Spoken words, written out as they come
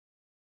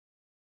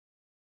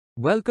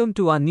Welcome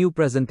to our new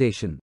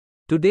presentation.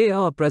 Today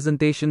our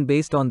presentation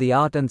based on the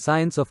art and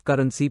science of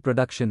currency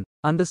production,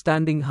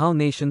 understanding how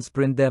nations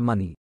print their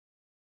money.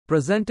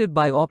 Presented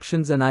by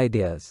Options and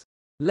Ideas.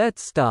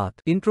 Let's start.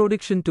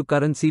 Introduction to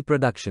currency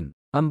production.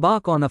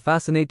 Embark on a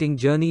fascinating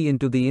journey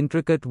into the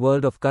intricate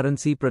world of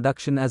currency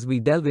production as we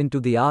delve into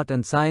the art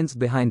and science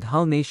behind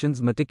how nations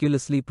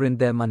meticulously print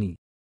their money.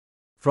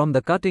 From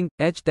the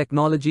cutting-edge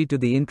technology to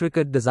the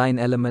intricate design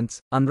elements,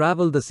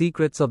 unravel the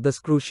secrets of this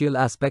crucial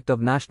aspect of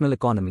national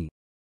economy.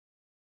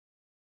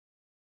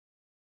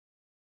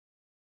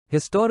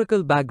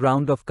 Historical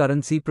background of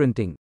currency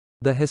printing.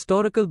 The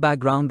historical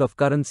background of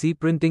currency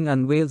printing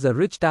unveils a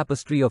rich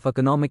tapestry of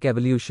economic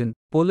evolution,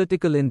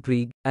 political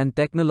intrigue, and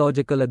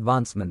technological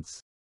advancements.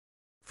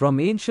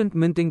 From ancient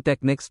minting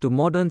techniques to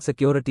modern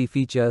security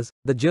features,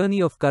 the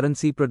journey of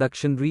currency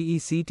production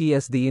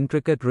re-ECTS the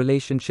intricate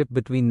relationship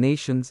between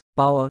nations,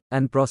 power,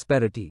 and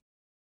prosperity.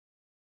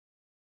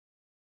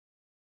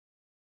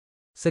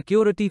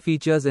 Security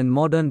features in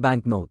modern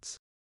banknotes.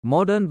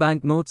 Modern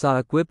banknotes are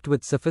equipped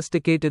with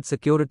sophisticated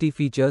security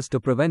features to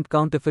prevent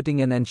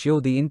counterfeiting and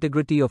ensure the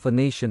integrity of a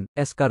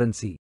nation's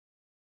currency.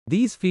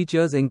 These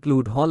features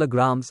include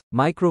holograms,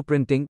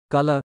 microprinting,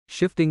 color,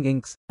 shifting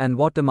inks, and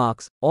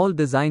watermarks, all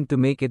designed to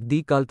make it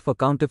difficult for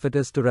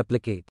counterfeiters to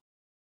replicate.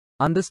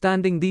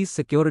 Understanding these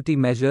security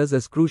measures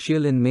is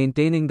crucial in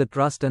maintaining the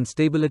trust and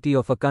stability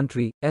of a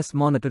country's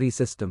monetary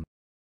system.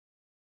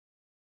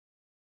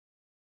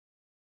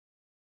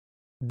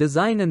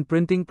 Design and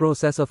printing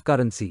process of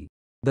currency.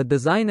 The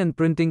design and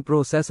printing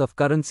process of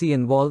currency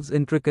involves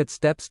intricate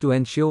steps to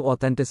ensure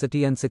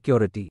authenticity and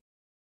security.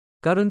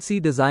 Currency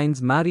designs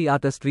marry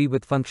artistry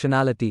with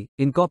functionality,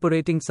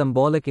 incorporating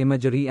symbolic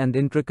imagery and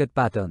intricate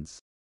patterns.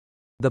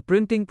 The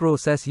printing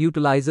process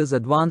utilizes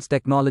advanced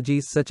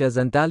technologies such as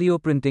intaglio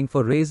printing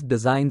for raised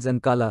designs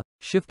and color,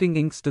 shifting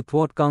inks to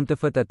thwart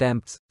counterfeit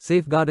attempts,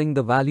 safeguarding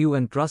the value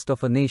and trust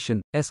of a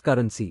nation's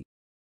currency.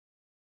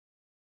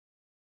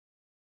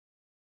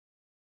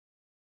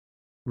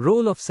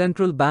 Role of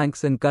central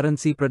banks in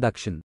currency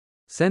production.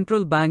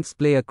 Central banks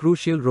play a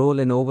crucial role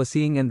in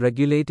overseeing and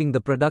regulating the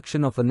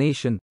production of a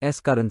nation's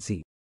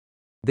currency.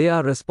 They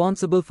are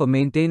responsible for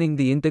maintaining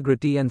the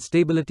integrity and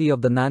stability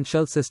of the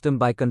financial system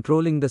by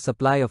controlling the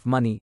supply of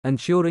money,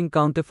 ensuring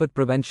counterfeit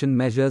prevention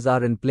measures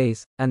are in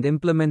place, and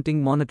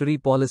implementing monetary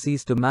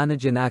policies to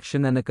manage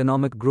inaction and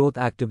economic growth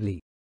actively.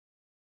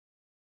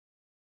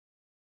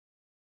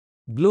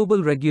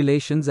 Global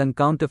regulations and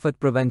counterfeit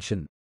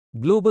prevention.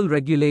 Global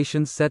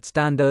regulations set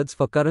standards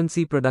for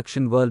currency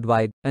production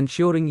worldwide,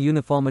 ensuring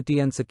uniformity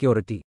and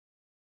security.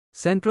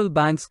 Central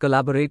banks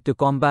collaborate to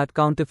combat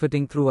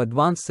counterfeiting through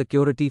advanced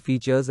security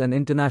features and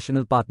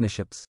international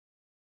partnerships.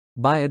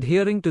 By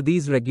adhering to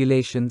these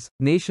regulations,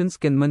 nations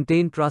can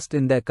maintain trust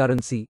in their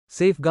currency,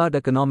 safeguard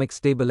economic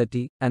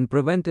stability, and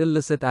prevent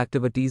illicit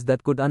activities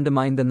that could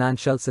undermine the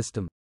financial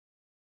system.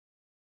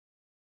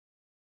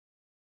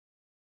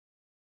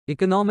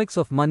 Economics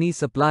of money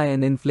supply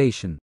and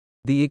inflation.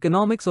 The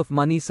economics of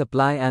money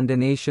supply and a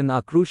nation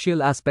are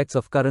crucial aspects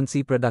of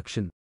currency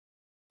production.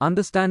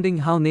 Understanding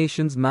how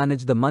nations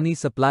manage the money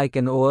supply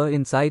can offer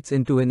insights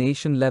into a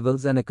nation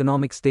levels and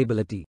economic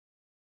stability.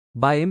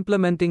 By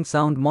implementing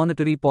sound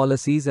monetary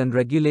policies and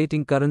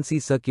regulating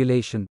currency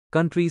circulation,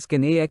 countries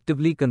can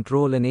actively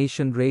control a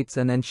nation's rates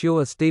and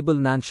ensure a stable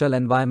financial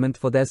environment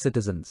for their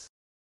citizens.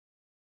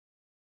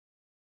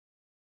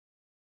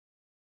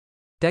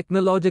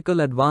 Technological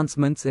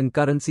advancements in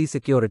currency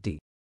security.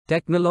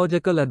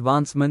 Technological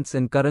advancements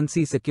in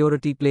currency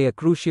security play a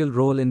crucial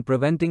role in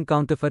preventing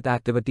counterfeit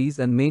activities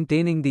and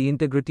maintaining the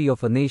integrity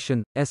of a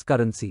nation's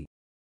currency.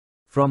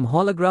 From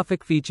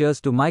holographic features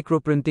to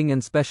microprinting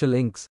and special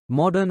inks,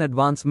 modern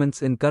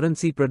advancements in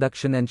currency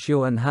production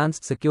ensure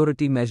enhanced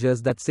security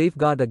measures that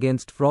safeguard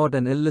against fraud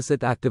and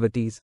illicit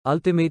activities,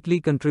 ultimately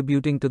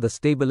contributing to the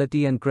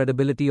stability and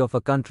credibility of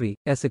a country's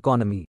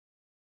economy.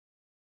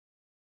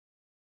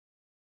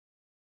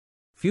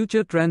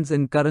 Future trends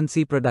in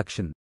currency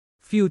production.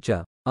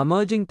 Future.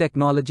 Emerging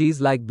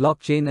technologies like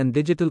blockchain and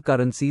digital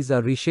currencies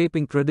are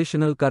reshaping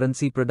traditional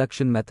currency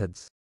production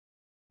methods.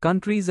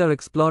 Countries are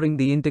exploring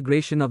the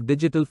integration of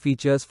digital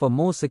features for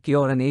more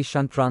secure and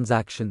efficient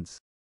transactions.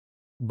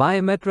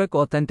 Biometric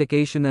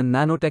authentication and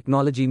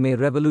nanotechnology may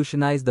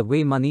revolutionize the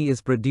way money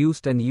is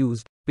produced and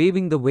used,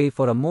 paving the way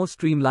for a more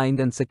streamlined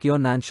and secure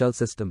financial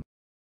system.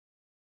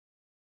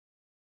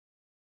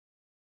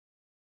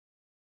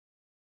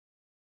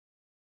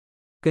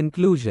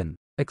 Conclusion.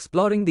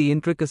 Exploring the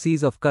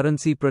intricacies of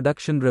currency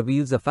production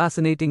reveals a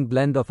fascinating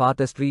blend of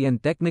artistry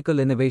and technical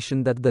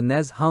innovation that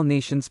defines how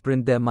nations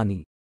print their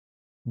money.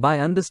 By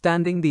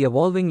understanding the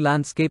evolving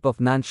landscape of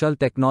financial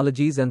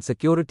technologies and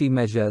security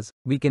measures,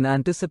 we can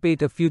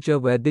anticipate a future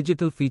where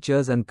digital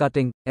features and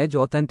cutting-edge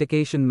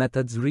authentication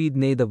methods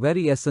redefine the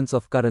very essence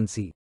of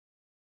currency.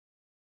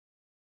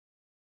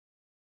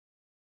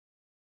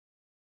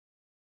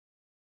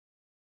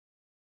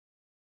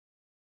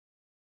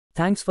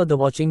 Thanks for the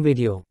watching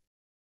video.